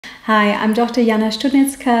Hi, I'm Dr. Jana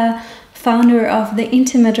Studnicka, founder of the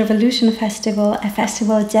Intimate Revolution Festival, a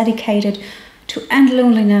festival dedicated to end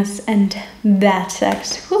loneliness and bad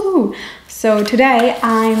sex. Woohoo! So today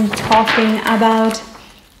I'm talking about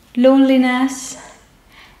loneliness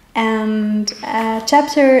and a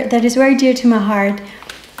chapter that is very dear to my heart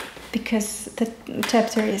because the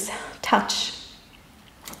chapter is touch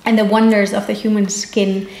and the wonders of the human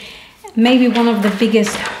skin. Maybe one of the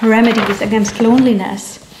biggest remedies against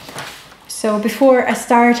loneliness. So before I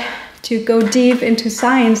start to go deep into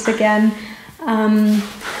science again, I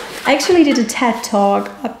actually did a TED talk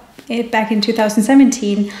back in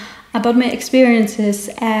 2017 about my experiences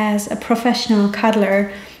as a professional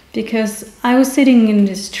cuddler, because I was sitting in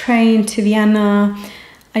this train to Vienna.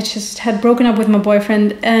 I just had broken up with my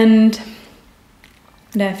boyfriend and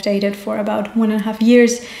I've dated for about 1.5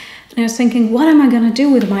 years. And I was thinking, what am I gonna do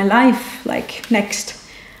with my life next?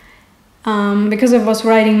 Because I was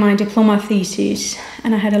writing my diploma thesis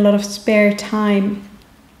and I had a lot of spare time.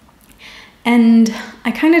 And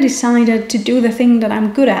I kind of decided to do the thing that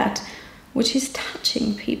I'm good at, which is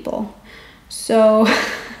touching people. So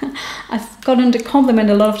I've gotten the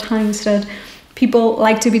compliment a lot of times that people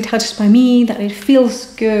like to be touched by me, that it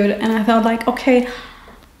feels good. And I thought like, okay,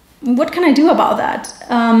 what can I do about that?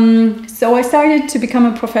 So I started to become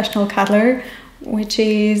a professional cuddler, which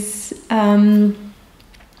is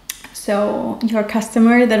so your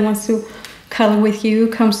customer that wants to cuddle with you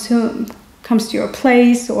comes to your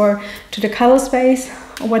place or to the cuddle space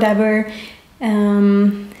or whatever,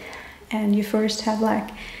 and you first have like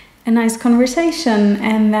a nice conversation,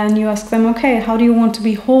 and then you ask them, okay, how do you want to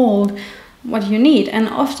be held? What do you need? And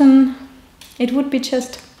often it would be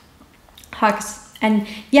just hugs. And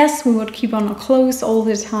yes, we would keep on close all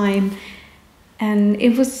the time, and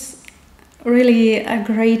it was really a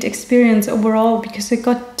great experience overall because I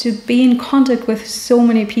got to be in contact with so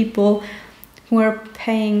many people who are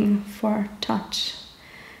paying for touch,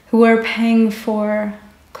 who are paying for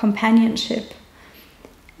companionship,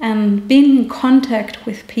 and being in contact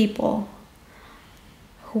with people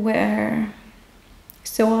who were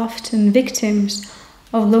so often victims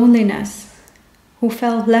of loneliness, who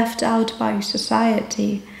felt left out by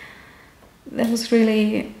society. That was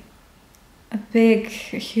really a big,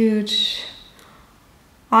 huge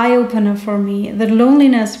eye-opener for me. That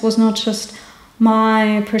loneliness was not just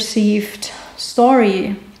my perceived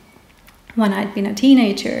story when I'd been a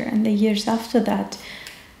teenager and the years after that,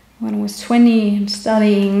 when I was 20 and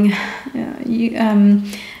studying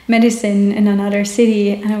medicine in another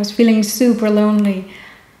city, and I was feeling super lonely,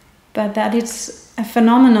 but that it's a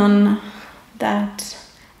phenomenon that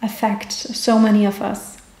affects so many of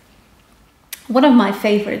us. One of my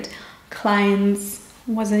favorite clients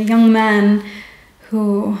was a young man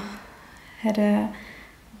who had a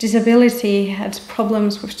disability, had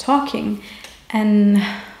problems with talking, and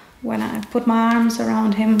when I put my arms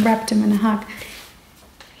around him, wrapped him in a hug,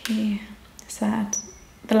 he said,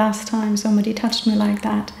 the last time somebody touched me like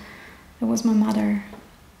that, it was my mother.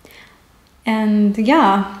 And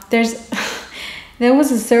yeah, there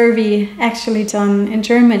was a survey actually done in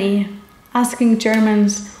Germany asking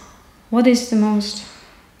Germans, what is the most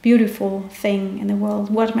beautiful thing in the world?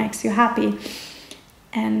 What makes you happy?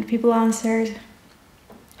 And people answered,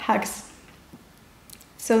 hugs.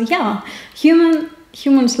 So yeah,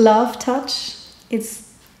 humans love touch.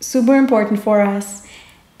 It's super important for us.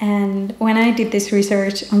 And when I did this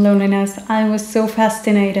research on loneliness, I was so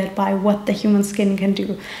fascinated by what the human skin can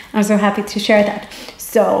do. I'm so happy to share that.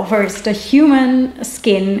 So first, the human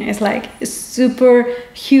skin is like a super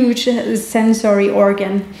huge sensory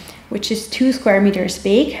organ, which is 2 square meters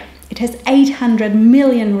big. It has 800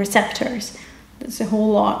 million receptors. That's a whole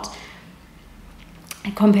lot.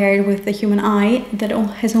 And compared with the human eye that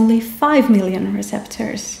has only 5 million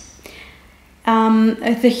receptors.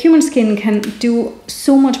 The human skin can do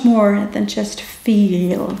so much more than just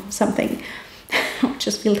feel something, or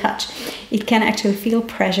just feel touch. It can actually feel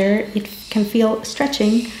pressure, it can feel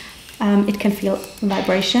stretching, it can feel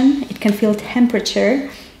vibration, it can feel temperature,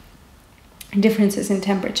 differences in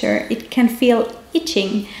temperature, it can feel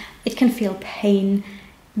itching, it can feel pain.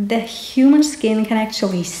 The human skin can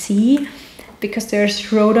actually see because there's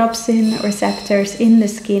rhodopsin receptors in the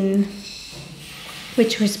skin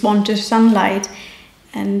which respond to sunlight.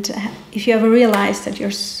 And if you ever realize that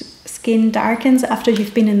your skin darkens after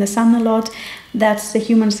you've been in the sun a lot, that's the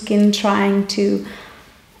human skin trying to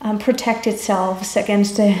protect itself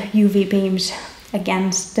against the UV beams,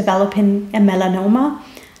 against developing a melanoma.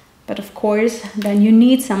 But of course, then you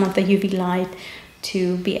need some of the UV light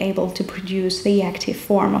to be able to produce the active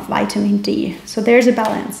form of vitamin D. So there's a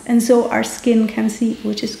balance. And so our skin can see,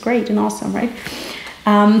 which is great and awesome, right?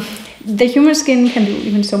 The human skin can do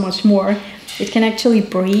even so much more. It can actually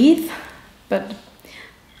breathe, but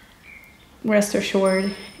rest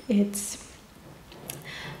assured, it's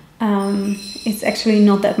actually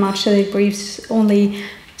not that much. So it breathes only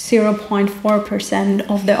 0.4%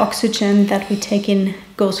 of the oxygen that we take in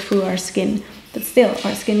goes through our skin. But still,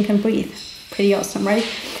 our skin can breathe. Pretty awesome, right?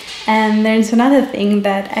 And there's another thing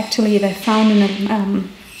that actually they found in a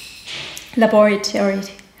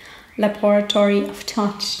laboratory of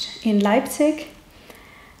touch in Leipzig.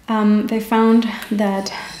 They found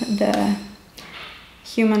that the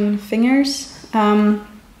human fingers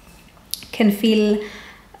can feel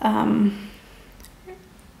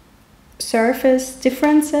surface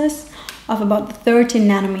differences of about 30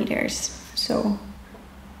 nanometers. So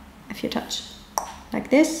if you touch like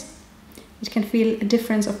this, it can feel a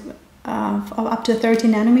difference of up to 30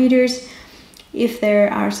 nanometers if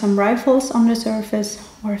there are some ripples on the surface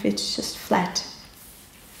or if it's just flat.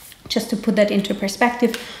 Just to put that into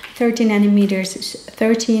perspective, 30 nanometers is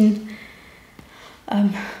 13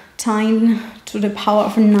 10 to the power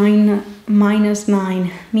of 9 minus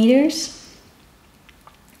 9 meters.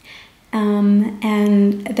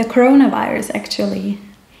 And the coronavirus actually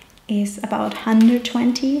is about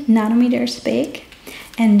 120 nanometers big.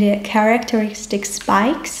 And the characteristic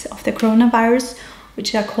spikes of the coronavirus,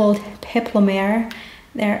 which are called peplomer,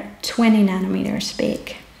 they're 20 nanometers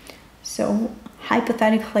big. So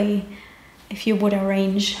hypothetically, if you would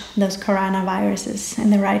arrange those coronaviruses in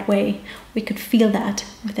the right way, we could feel that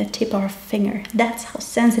with the tip of our finger. That's how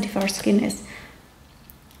sensitive our skin is.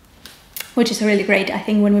 Which is really great, I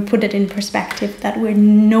think, when we put it in perspective, that we're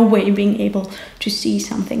no way being able to see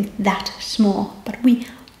something that small, but we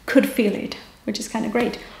could feel it, which is kind of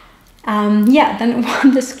great. Yeah, then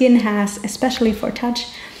what the skin has, especially for touch,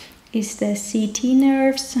 is the CT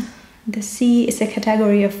nerves. The C is a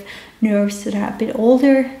category of nerves that are a bit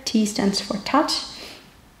older. T stands for touch.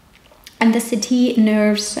 And the CT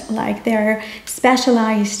nerves, like, they're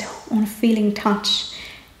specialized on feeling touch.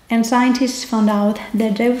 And scientists found out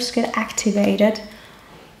that those get activated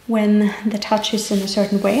when the touch is in a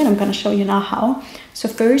certain way, and I'm going to show you now how. So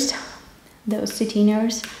first, those CT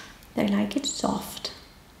nerves, they like it soft.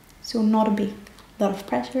 So not a big lot of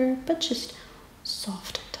pressure, but just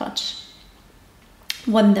soft touch.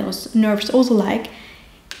 What those nerves also like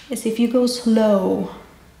is if you go slow,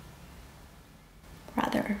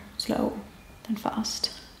 rather slow than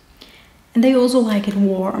fast. And they also like it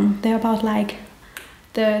warm. They're about like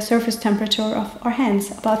the surface temperature of our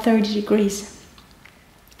hands, about 30 degrees.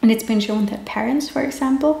 And it's been shown that parents, for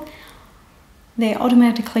example, they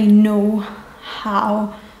automatically know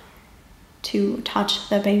how to touch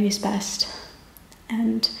their babies best,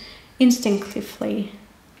 and instinctively,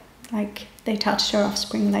 like, they touch their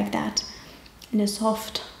offspring like that in a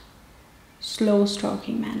soft, slow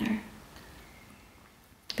stroking manner,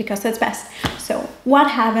 because that's best. So what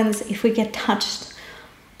happens if we get touched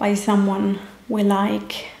by someone we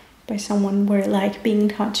like, by someone we're like being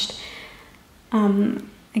touched?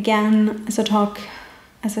 Again, as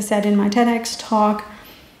I said in my TEDx talk,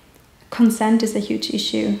 consent is a huge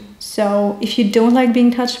issue. So if you don't like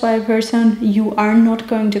being touched by a person, you are not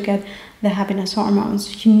going to get the happiness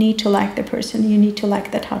hormones. You need to like the person, you need to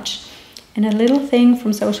like the touch. And a little thing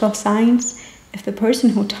from social science, if the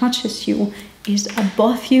person who touches you is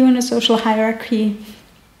above you in a social hierarchy,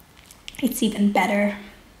 it's even better.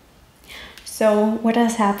 So what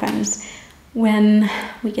else happens? When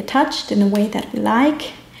we get touched in a way that we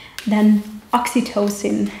like, then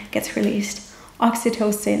oxytocin gets released.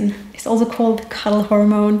 Oxytocin is also called cuddle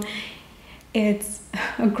hormone. It's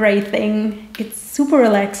a great thing. It's super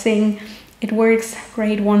relaxing. It works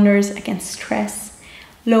great wonders against stress,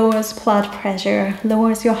 lowers blood pressure,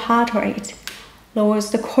 lowers your heart rate, lowers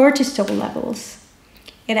the cortisol levels.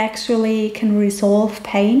 It actually can resolve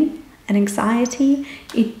pain and anxiety.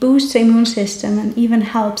 It boosts the immune system and even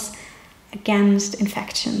helps against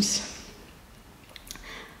infections.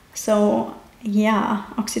 So yeah,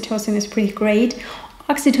 oxytocin is pretty great.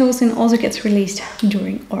 Oxytocin also gets released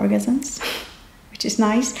during orgasms, which is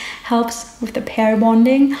nice, helps with the pair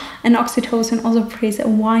bonding, and oxytocin also plays a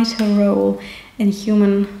vital role in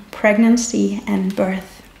human pregnancy and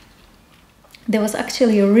birth. There was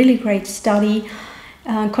actually a really great study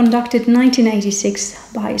conducted in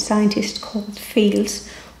 1986 by a scientist called Fields,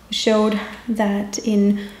 who showed that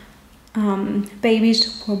in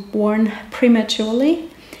babies who were born prematurely,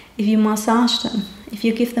 if you massage them, if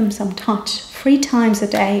you give them some touch 3 times a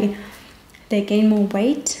day, they gain more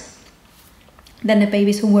weight than the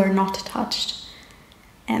babies who were not touched.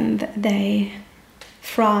 And they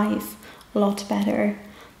thrive a lot better.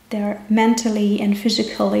 They're mentally and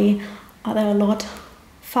physically, they're a lot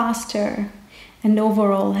faster and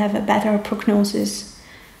overall have a better prognosis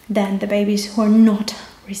than the babies who are not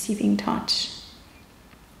receiving touch.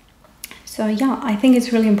 So yeah, I think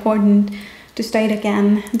it's really important to state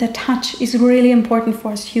again that touch is really important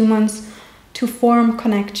for us humans to form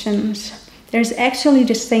connections. There's actually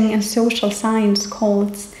this thing in social science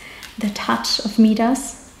called the touch of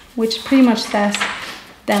Midas, which pretty much says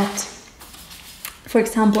that, for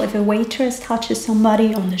example, if a waitress touches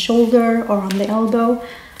somebody on the shoulder or on the elbow,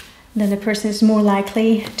 then the person is more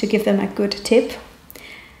likely to give them a good tip.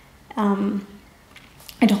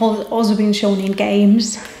 It has also been shown in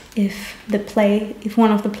games, if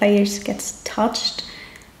one of the players gets touched,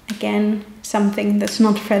 again, something that's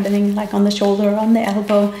not threatening, like on the shoulder or on the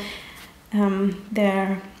elbow,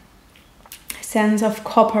 their sense of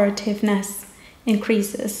cooperativeness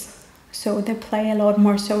increases. So they play a lot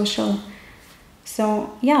more social.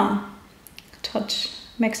 So yeah, touch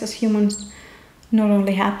makes us humans not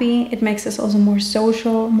only happy, it makes us also more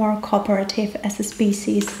social, more cooperative as a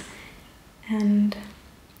species. And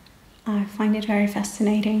I find it very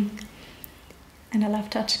fascinating. And I love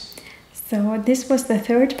touch. So this was the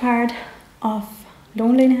third part of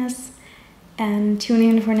loneliness. And tune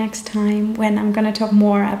in for next time when I'm going to talk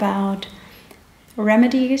more about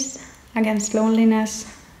remedies against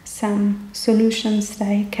loneliness, some solutions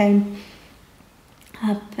that came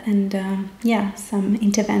up, and some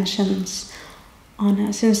interventions on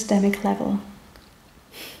a systemic level.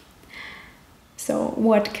 So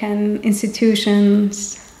what can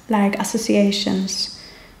institutions like associations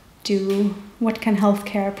do? What can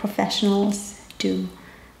healthcare professionals do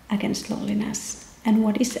against loneliness? And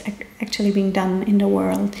what is actually being done in the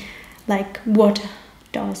world? Like, what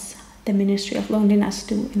does the Ministry of Loneliness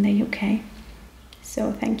do in the UK?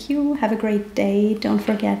 So thank you. Have a great day. Don't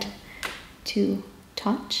forget to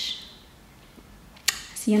touch.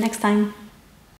 See you next time.